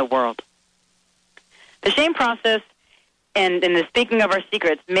 and the world. The shame process and in the speaking of our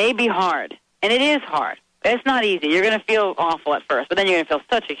secrets may be hard, and it is hard. It's not easy. You're going to feel awful at first, but then you're going to feel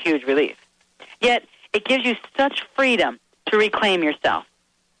such a huge relief. Yet, it gives you such freedom to reclaim yourself,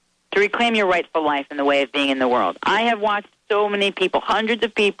 to reclaim your rightful life in the way of being in the world. I have watched so many people, hundreds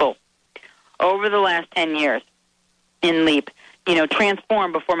of people, over the last 10 years in LEAP,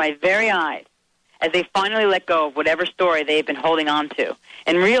 transform before my very eyes as they finally let go of whatever story they've been holding on to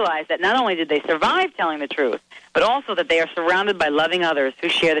and realize that not only did they survive telling the truth, but also that they are surrounded by loving others who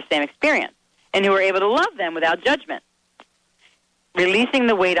share the same experience and who are able to love them without judgment. Releasing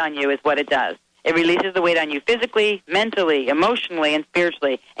the weight on you is what it does. It releases the weight on you physically, mentally, emotionally, and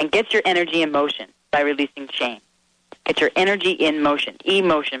spiritually, and gets your energy in motion by releasing shame. Get your energy in motion,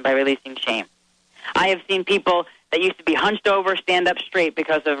 emotion, by releasing shame. I have seen people that used to be hunched over stand up straight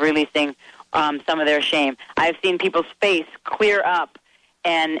because of releasing some of their shame. I've seen people's face clear up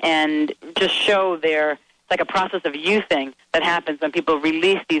and just show it's like a process of youthing that happens when people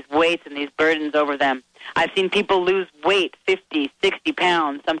release these weights and these burdens over them. I've seen people lose weight, 50, 60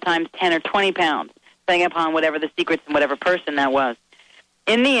 pounds, sometimes 10 or 20 pounds, depending upon whatever the secrets and whatever person that was.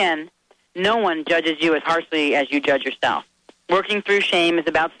 In the end, no one judges you as harshly as you judge yourself. Working through shame is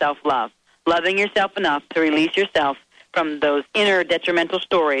about self-love, loving yourself enough to release yourself from those inner detrimental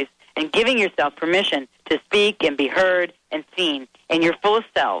stories and giving yourself permission to speak and be heard and seen in your fullest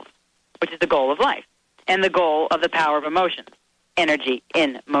selves, which is the goal of life and the goal of the power of emotions, energy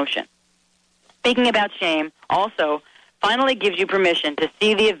in motion. Speaking about shame, also, finally gives you permission to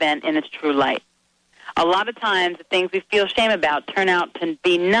see the event in its true light. A lot of times, the things we feel shame about turn out to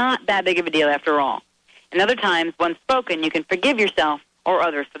be not that big of a deal after all. And other times, once spoken, you can forgive yourself or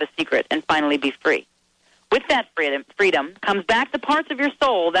others for the secret and finally be free. With that freedom comes back the parts of your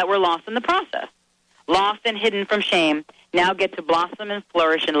soul that were lost in the process. Lost and hidden from shame, now get to blossom and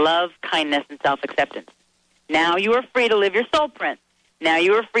flourish in love, kindness, and self-acceptance. Now you are free to live your soul print. Now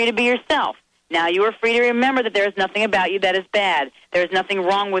you are free to be yourself. Now you are free to remember that there is nothing about you that is bad. There is nothing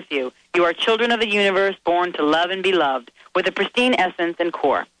wrong with you. You are children of the universe, born to love and be loved, with a pristine essence and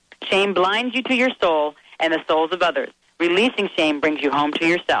core. Shame blinds you to your soul and the souls of others. Releasing shame brings you home to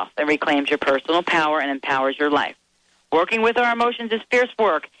yourself and reclaims your personal power and empowers your life. Working with our emotions is fierce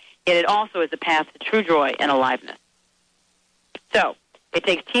work, yet it also is a path to true joy and aliveness. So, it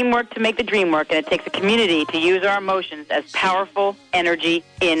takes teamwork to make the dream work, and it takes a community to use our emotions as powerful energy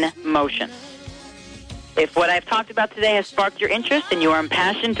in motion. If what I've talked about today has sparked your interest and you are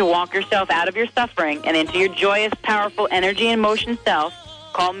impassioned to walk yourself out of your suffering and into your joyous, powerful energy in motion self,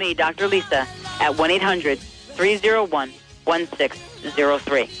 call me, Dr. Lisa, at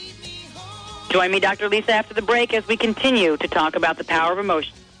 1-800-301-1603. Join me, Dr. Lisa, after the break as we continue to talk about the power of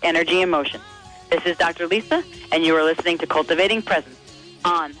emotion, energy in motion. This is Dr. Lisa, and you are listening to Cultivating Presence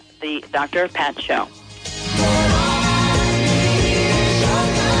on the Dr. Pat Show.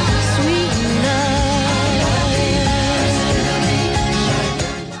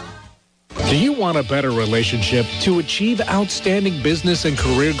 Do you want a better relationship, to achieve outstanding business and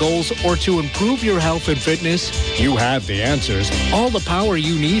career goals, or to improve your health and fitness? You have the answers. All the power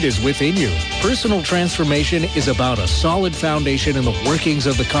you need is within you. Personal transformation is about a solid foundation in the workings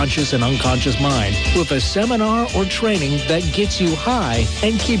of the conscious and unconscious mind with a seminar or training that gets you high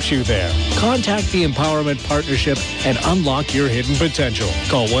and keeps you there. Contact the Empowerment Partnership and unlock your hidden potential.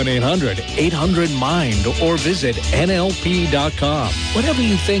 Call 1-800-800-MIND or visit NLP.com. Whatever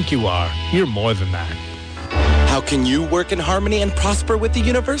you think you are, you're more than that. How can you work in harmony and prosper with the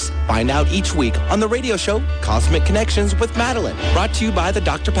universe? Find out each week on the radio show Cosmic Connections with Madeline, brought to you by the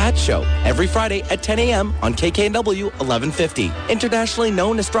Dr. Pat Show, every Friday at 10 a.m. on KKNW 1150. Internationally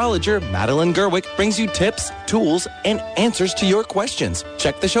known astrologer Madeline Gerwick brings you tips, tools, and answers to your questions.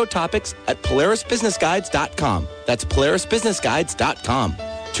 Check the show topics at PolarisBusinessGuides.com. That's PolarisBusinessGuides.com.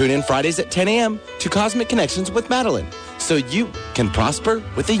 Tune in Fridays at 10 a.m. to Cosmic Connections with Madeline, so you can prosper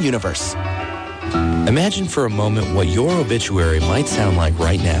with the universe. Imagine for a moment what your obituary might sound like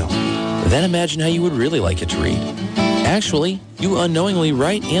right now. Then imagine how you would really like it to read. Actually, you unknowingly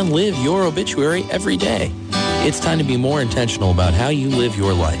write and live your obituary every day. It's time to be more intentional about how you live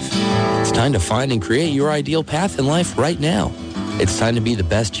your life. It's time to find and create your ideal path in life right now. It's time to be the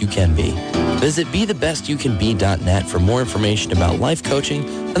best you can be. Visit BeTheBestYouCanBe.net for more information about life coaching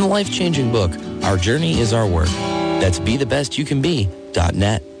and the life-changing book, Our Journey is Our Work. That's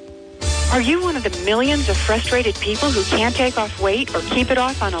BeTheBestYouCanBe.net. Are you one of the millions of frustrated people who can't take off weight or keep it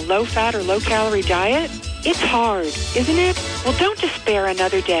off on a low-fat or low-calorie diet? It's hard, isn't it? Well, don't despair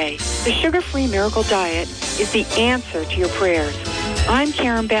another day. The Sugar-Free Miracle Diet is the answer to your prayers. I'm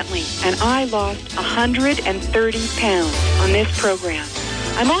Karen Bentley, and I lost 130 pounds on this program.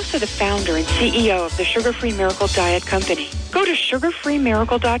 I'm also the founder and CEO of the Sugar-Free Miracle Diet Company. Go to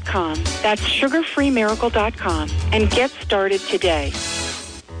sugarfreemiracle.com, that's sugarfreemiracle.com, and get started today.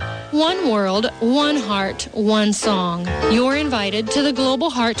 One world, one heart, one song. You're invited to the Global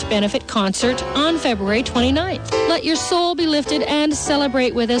Heart Benefit Concert on February 29th. Let your soul be lifted and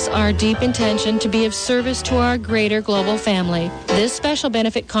celebrate with us our deep intention to be of service to our greater global family. This special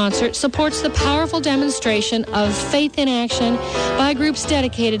benefit concert supports the powerful demonstration of faith in action by groups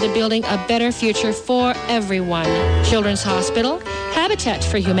dedicated to building a better future for everyone. Children's Hospital, Habitat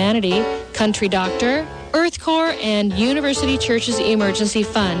for Humanity, Country Doctor, Earth Corps, and University Church's Emergency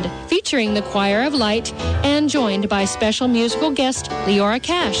Fund, featuring the Choir of Light and joined by special musical guest Leora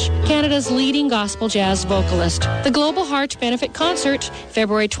Cash, Canada's leading gospel jazz vocalist. The Global Heart Benefit Concert,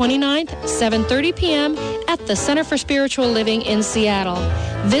 February 29th, 7:30 p.m. at the Center for Spiritual Living in Seattle.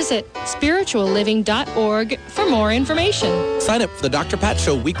 Visit spiritualliving.org for more information. Sign up for the Dr. Pat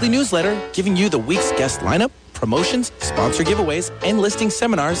Show weekly newsletter, giving you the week's guest lineup, promotions, sponsor giveaways, and listing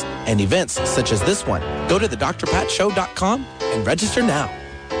seminars and events such as this one. Go to thedrpatshow.com and register now.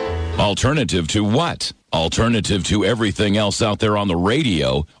 Alternative to what? Alternative to everything else out there on the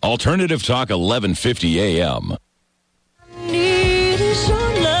radio. Alternative Talk 1150 AM.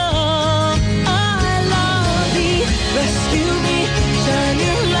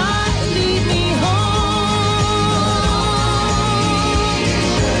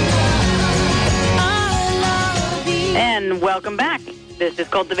 And welcome back. This This is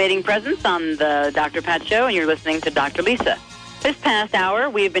Cultivating Presence on the Dr. Pat Show, and you're listening to Dr. Lisa. This past hour,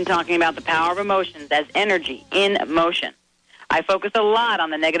 we've been talking about the power of emotions as energy in motion. I focus a lot on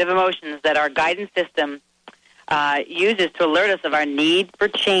the negative emotions that our guidance system uses to alert us of our need for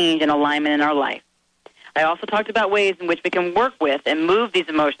change and alignment in our life. I also talked about ways in which we can work with and move these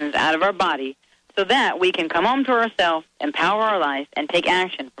emotions out of our body so that we can come home to ourselves, empower our life, and take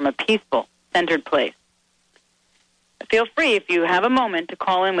action from a peaceful, centered place. Feel free, if you have a moment, to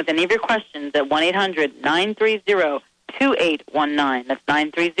call in with any of your questions at 1-800-930-2819. That's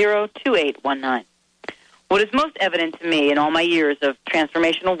 930-2819. What is most evident to me in all my years of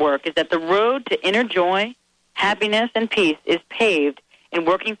transformational work is that the road to inner joy, happiness, and peace is paved in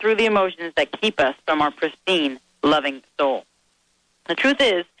working through the emotions that keep us from our pristine, loving soul. The truth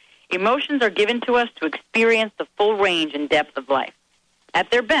is, emotions are given to us to experience the full range and depth of life.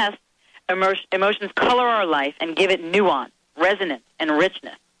 At their best, emotions color our life and give it nuance, resonance, and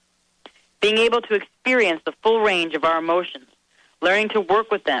richness. Being able to experience the full range of our emotions, learning to work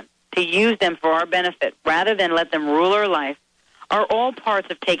with them, to use them for our benefit rather than let them rule our life, are all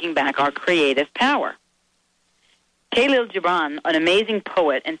parts of taking back our creative power. Khalil Gibran, an amazing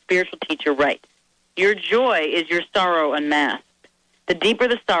poet and spiritual teacher, writes, "Your joy is your sorrow unmasked. The deeper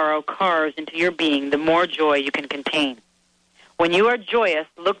the sorrow carves into your being, the more joy you can contain. When you are joyous,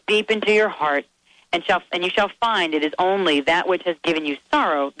 look deep into your heart, and you shall find it is only that which has given you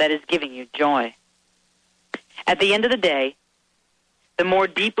sorrow that is giving you joy." At the end of the day, the more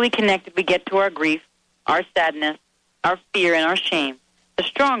deeply connected we get to our grief, our sadness, our fear, and our shame, the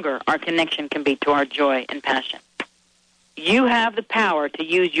stronger our connection can be to our joy and passion. You have the power to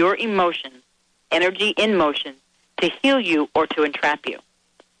use your emotions, energy in motion, to heal you or to entrap you.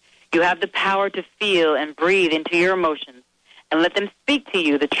 You have the power to feel and breathe into your emotions and let them speak to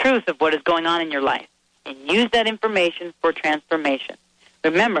you the truth of what is going on in your life, and use that information for transformation.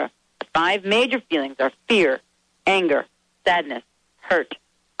 Remember, the 5 major feelings are fear, anger, sadness, hurt,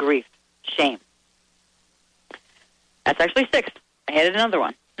 grief, shame. That's actually 6. I added another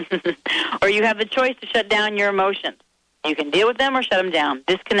one. Or you have the choice to shut down your emotions. You can deal with them or shut them down,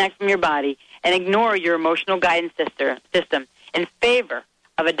 disconnect from your body, and ignore your emotional guidance system in favor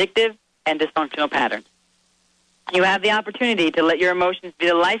of addictive and dysfunctional patterns. You have the opportunity to let your emotions be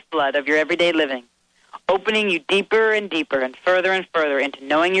the lifeblood of your everyday living, opening you deeper and deeper and further into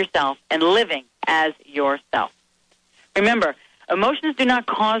knowing yourself and living as yourself. Remember, emotions do not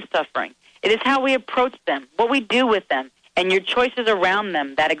cause suffering. It is how we approach them, what we do with them, and your choices around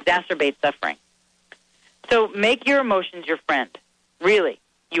them that exacerbate suffering. So make your emotions your friend. Really,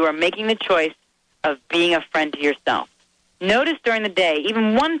 you are making the choice of being a friend to yourself. Notice during the day,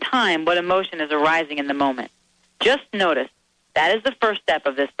 even one time, what emotion is arising in the moment. Just notice. That is the first step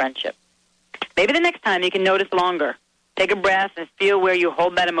of this friendship. Maybe the next time you can notice longer. Take a breath and feel where you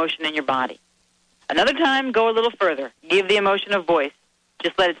hold that emotion in your body. Another time, go a little further. Give the emotion a voice.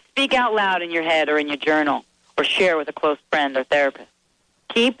 Just let it speak out loud in your head or in your journal, or share with a close friend or therapist.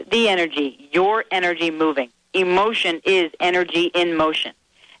 Keep the energy, your energy, moving. Emotion is energy in motion.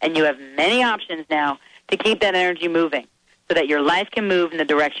 And you have many options now to keep that energy moving so that your life can move in the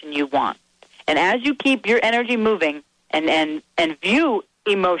direction you want. And as you keep your energy moving and view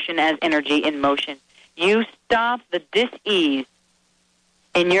emotion as energy in motion, you stop the dis-ease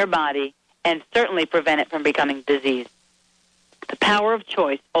in your body and certainly prevent it from becoming disease. The power of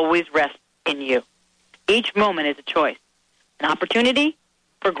choice always rests in you. Each moment is a choice, an opportunity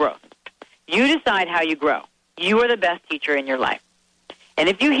for growth. You decide how you grow. You are the best teacher in your life. And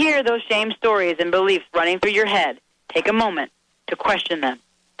if you hear those shame stories and beliefs running through your head, take a moment to question them,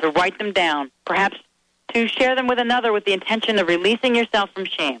 to write them down, perhaps to share them with another with the intention of releasing yourself from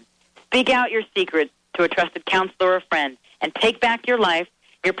shame. Speak out your secrets to a trusted counselor or friend, and take back your life,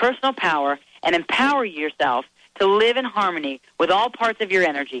 your personal power, and empower yourself to live in harmony with all parts of your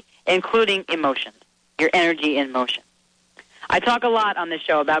energy, including emotions, your energy in motion. I talk a lot on this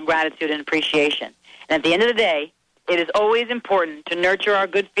show about gratitude and appreciation. And at the end of the day, it is always important to nurture our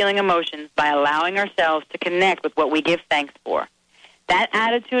good-feeling emotions by allowing ourselves to connect with what we give thanks for. That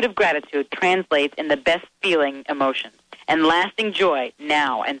attitude of gratitude translates in the best-feeling emotions and lasting joy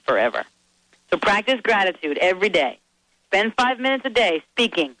now and forever. So practice gratitude every day. Spend 5 minutes a day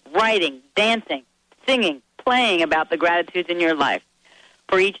speaking, writing, dancing, singing, playing about the gratitudes in your life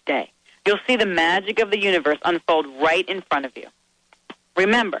for each day. You'll see the magic of the universe unfold right in front of you.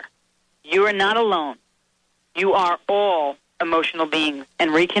 Remember, you are not alone. You are all emotional beings,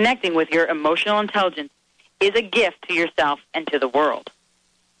 and reconnecting with your emotional intelligence is a gift to yourself and to the world.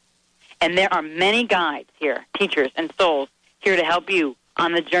 And there are many guides here, teachers and souls, here to help you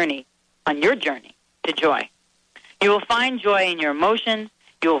on your journey to joy. You will find joy in your emotions.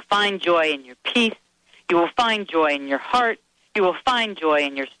 You will find joy in your peace. You will find joy in your heart. You will find joy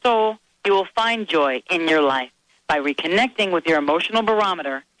in your soul. You will find joy in your life by reconnecting with your emotional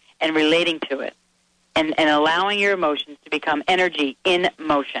barometer and relating to it and allowing your emotions to become energy in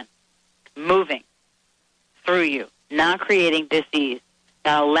motion, moving through you, not creating disease,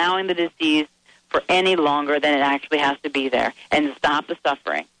 not allowing the disease for any longer than it actually has to be there, and stop the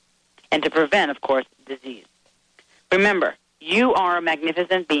suffering, and to prevent, of course, disease. Remember, you are a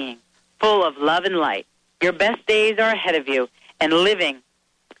magnificent being, full of love and light. Your best days are ahead of you, and living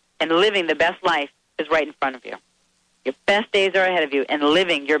the best life is right in front of you. Your best days are ahead of you, and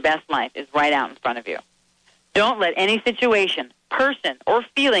living your best life is right out in front of you. Don't let any situation, person, or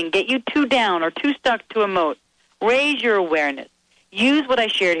feeling get you too down or too stuck to emote. Raise your awareness. Use what I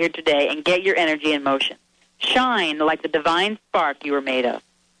shared here today and get your energy in motion. Shine like the divine spark you were made of.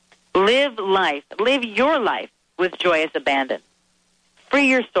 Live your life with joyous abandon. Free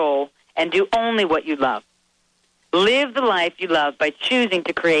your soul and do only what you love. Live the life you love by choosing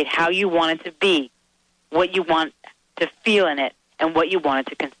to create how you want it to be, what you want to feel in it, and what you want it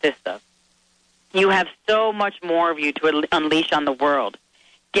to consist of. You have so much more of you to unleash on the world.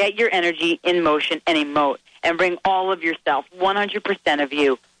 Get your energy in motion and emote, and bring all of yourself, 100% of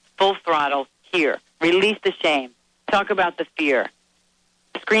you, full throttle here. Release the shame. Talk about the fear.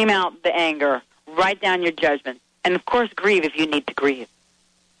 Scream out the anger. Write down your judgment. And, of course, grieve if you need to grieve.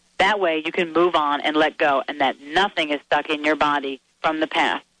 That way you can move on and let go, and that nothing is stuck in your body from the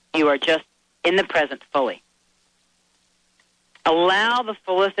past. You are just in the present fully. Allow the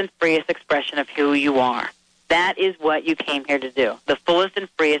fullest and freest expression of who you are. That is what you came here to do, the fullest and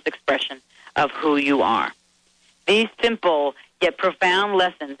freest expression of who you are. These simple yet profound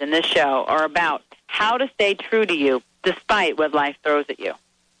lessons in this show are about how to stay true to you despite what life throws at you.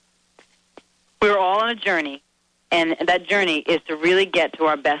 We're all on a journey, and that journey is to really get to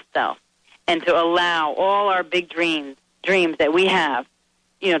our best self and to allow all our big dreams that we have,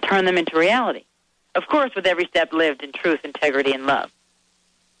 turn them into reality. Of course, with every step lived in truth, integrity, and love.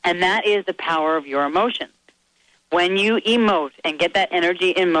 And that is the power of your emotions. When you emote and get that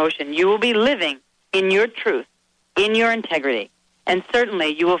energy in motion, you will be living in your truth, in your integrity. And certainly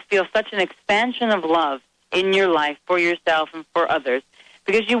you will feel such an expansion of love in your life for yourself and for others,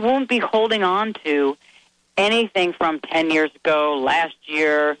 because you won't be holding on to anything from 10 years ago, last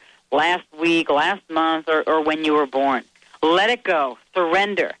year, last week, last month, or when you were born. Let it go.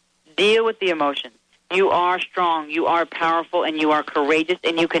 Surrender. Deal with the emotions. You are strong, you are powerful, and you are courageous,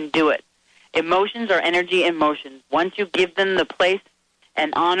 and you can do it. Emotions are energy in motion. Once you give them the place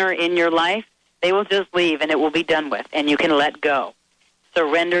and honor in your life, they will just leave, and it will be done with, and you can let go.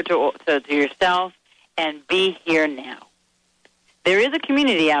 Surrender to yourself and be here now. There is a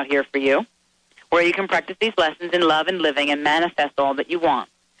community out here for you where you can practice these lessons in love and living and manifest all that you want.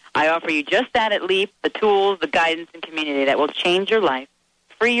 I offer you just that at LEAP, the tools, the guidance, and community that will change your life,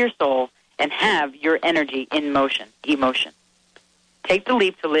 free your soul, and have your energy in motion, emotion. Take the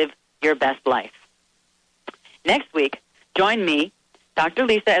leap to live your best life. Next week, join me, Dr.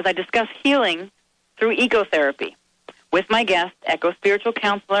 Lisa, as I discuss healing through ecotherapy with my guest, Eco Spiritual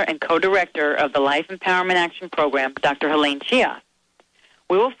Counselor and co-director of the Life Empowerment Action Program, Dr. Helene Chias.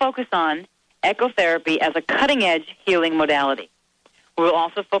 We will focus on ecotherapy as a cutting-edge healing modality. We will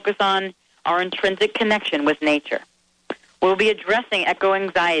also focus on our intrinsic connection with nature. We'll be addressing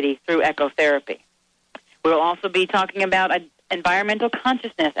eco-anxiety through ecotherapy. We'll also be talking about environmental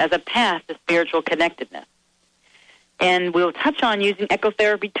consciousness as a path to spiritual connectedness. And we'll touch on using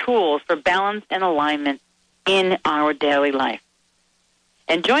ecotherapy tools for balance and alignment in our daily life.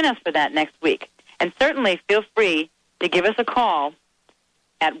 And join us for that next week. And certainly feel free to give us a call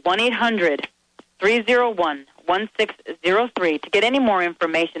at 1-800-301-1603 to get any more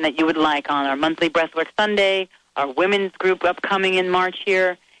information that you would like on our monthly Breathwork Sunday, our women's group upcoming in March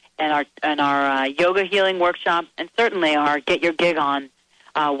here, and our yoga healing workshop, and certainly our Get Your Gig On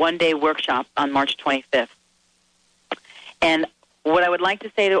one-day workshop on March 25th. And what I would like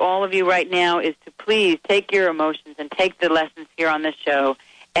to say to all of you right now is to please take your emotions and take the lessons here on this show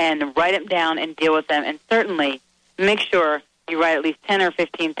and write them down and deal with them, and certainly make sure you write at least 10 or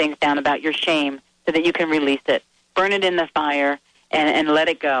 15 things down about your shame so that you can release it. Burn it in the fire and let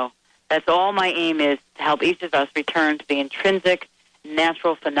it go. That's all my aim is, to help each of us return to the intrinsic,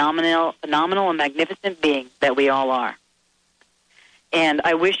 natural, phenomenal, and magnificent being that we all are. And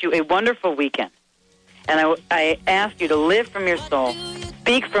I wish you a wonderful weekend. And I ask you to live from your soul,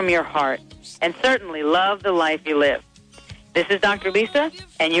 speak from your heart, and certainly love the life you live. This is Dr. Lisa,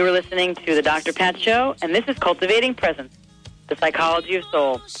 and you are listening to The Dr. Pat Show, and this is Cultivating Presence, the Psychology of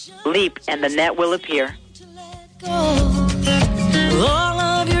Soul. Leap, and the net will appear. All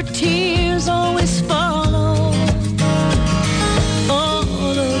of your tears always fall